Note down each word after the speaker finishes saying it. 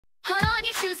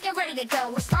shoes, get ready to go.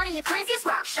 We're starting the craziest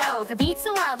rock show. The beats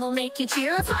so loud will make you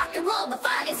cheer. Let's rock and roll, the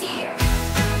fun is here.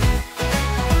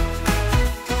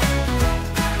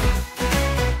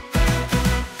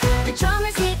 The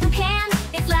drummer's hitting pan,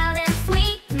 it's loud and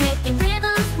sweet, making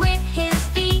rhythms with his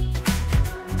feet.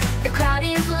 The crowd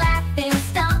is laughing,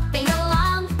 stomping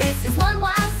along. This is one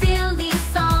wild, silly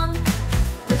song.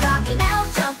 We're rocking out,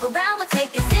 jump around, we'll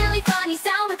take a silly, funny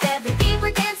sound. With every beat we're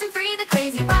dancing free, the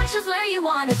crazy rock show's where you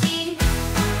wanna be.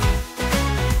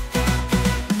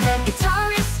 The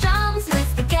guitarist strums with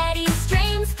spaghetti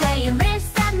strings, playing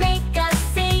riffs that make us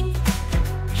sing.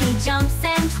 He jumps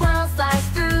and twirls, flies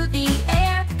through the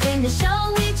air. In the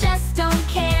show we just don't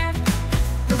care.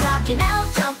 We're rocking out,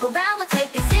 jump around, we'll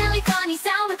take a silly, funny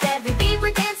sound. With every beat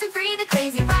we're dancing free, the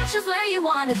crazy rock show's where you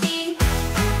wanna be.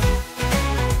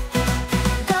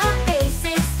 The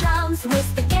bassist drums with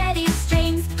spaghetti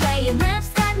strings, playing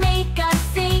riffs that make us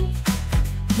sing.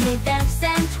 He jumps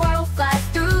and twirls, flies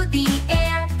through the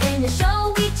air. In the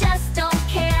show we just don't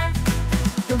care.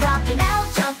 We're rocking out,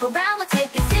 jump around, we'll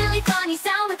take a silly, funny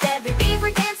sound. With every beat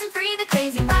we're dancing free, the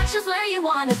crazy rock show's where you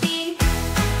wanna be.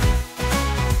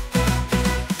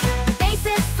 The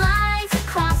bassist slides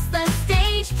across the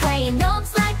stage, playing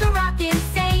notes like a rockin'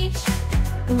 sage.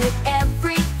 With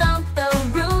every thump the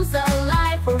room's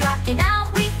alive. We're rocking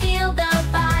out, we feel the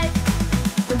vibe.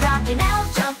 We're rocking out,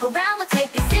 jump around, we'll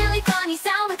take a silly, funny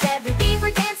sound. With every beat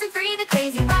we're dancing free, the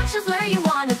crazy rock show's where you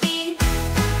wanna be.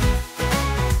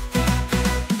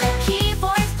 The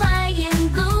keyboard's playing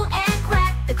glue and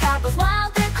crack. The crowd goes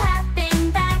wild, they're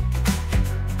clapping back.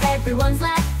 Everyone's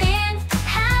laughing,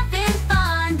 having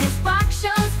fun. This rock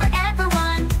show's for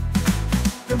everyone.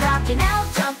 We're rocking out,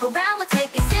 jump around, we'll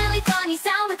take a silly, funny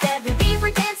sound. With every beat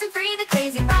we're dancing free, the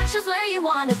crazy rock show's where you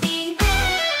wanna be.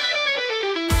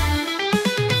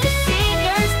 The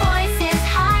singer's voice is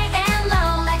high and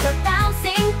low, like a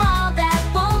bouncing ball that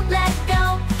won't let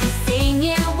go. He's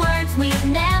singing words we've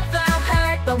never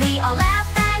heard, but we all laugh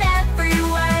at every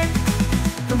word.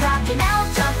 We're rocking out,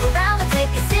 jump around, we'll take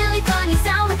a silly, funny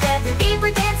sound. With every beat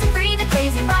we're dancing free, the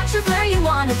crazy rock show's where you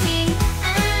wanna be.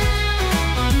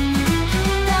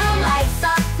 The lights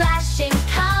are flashing,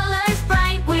 colors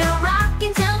bright. We'll rock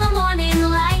until the morning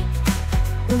light.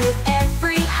 With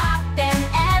every hop and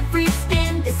every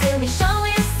spin, the silly show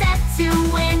is set to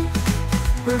win.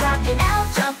 We're rocking out,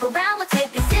 jump around, we'll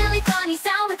take a silly, funny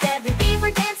sound. With every beat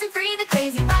we're dancing free, the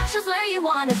crazy rock show's where you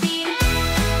wanna be.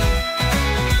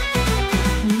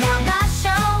 Now the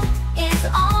show is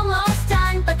almost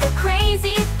done, but the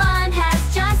crazy fun has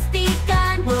just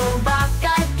begun. We'll rock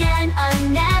again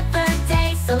another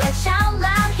day, so let's shout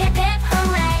loud, hip hip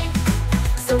hooray.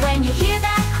 So when you hear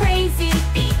that crazy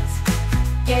beat,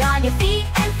 get on your feet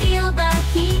and feel the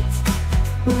heat.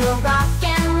 We'll rock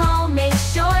and roll, make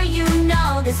sure you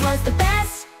know this was the best.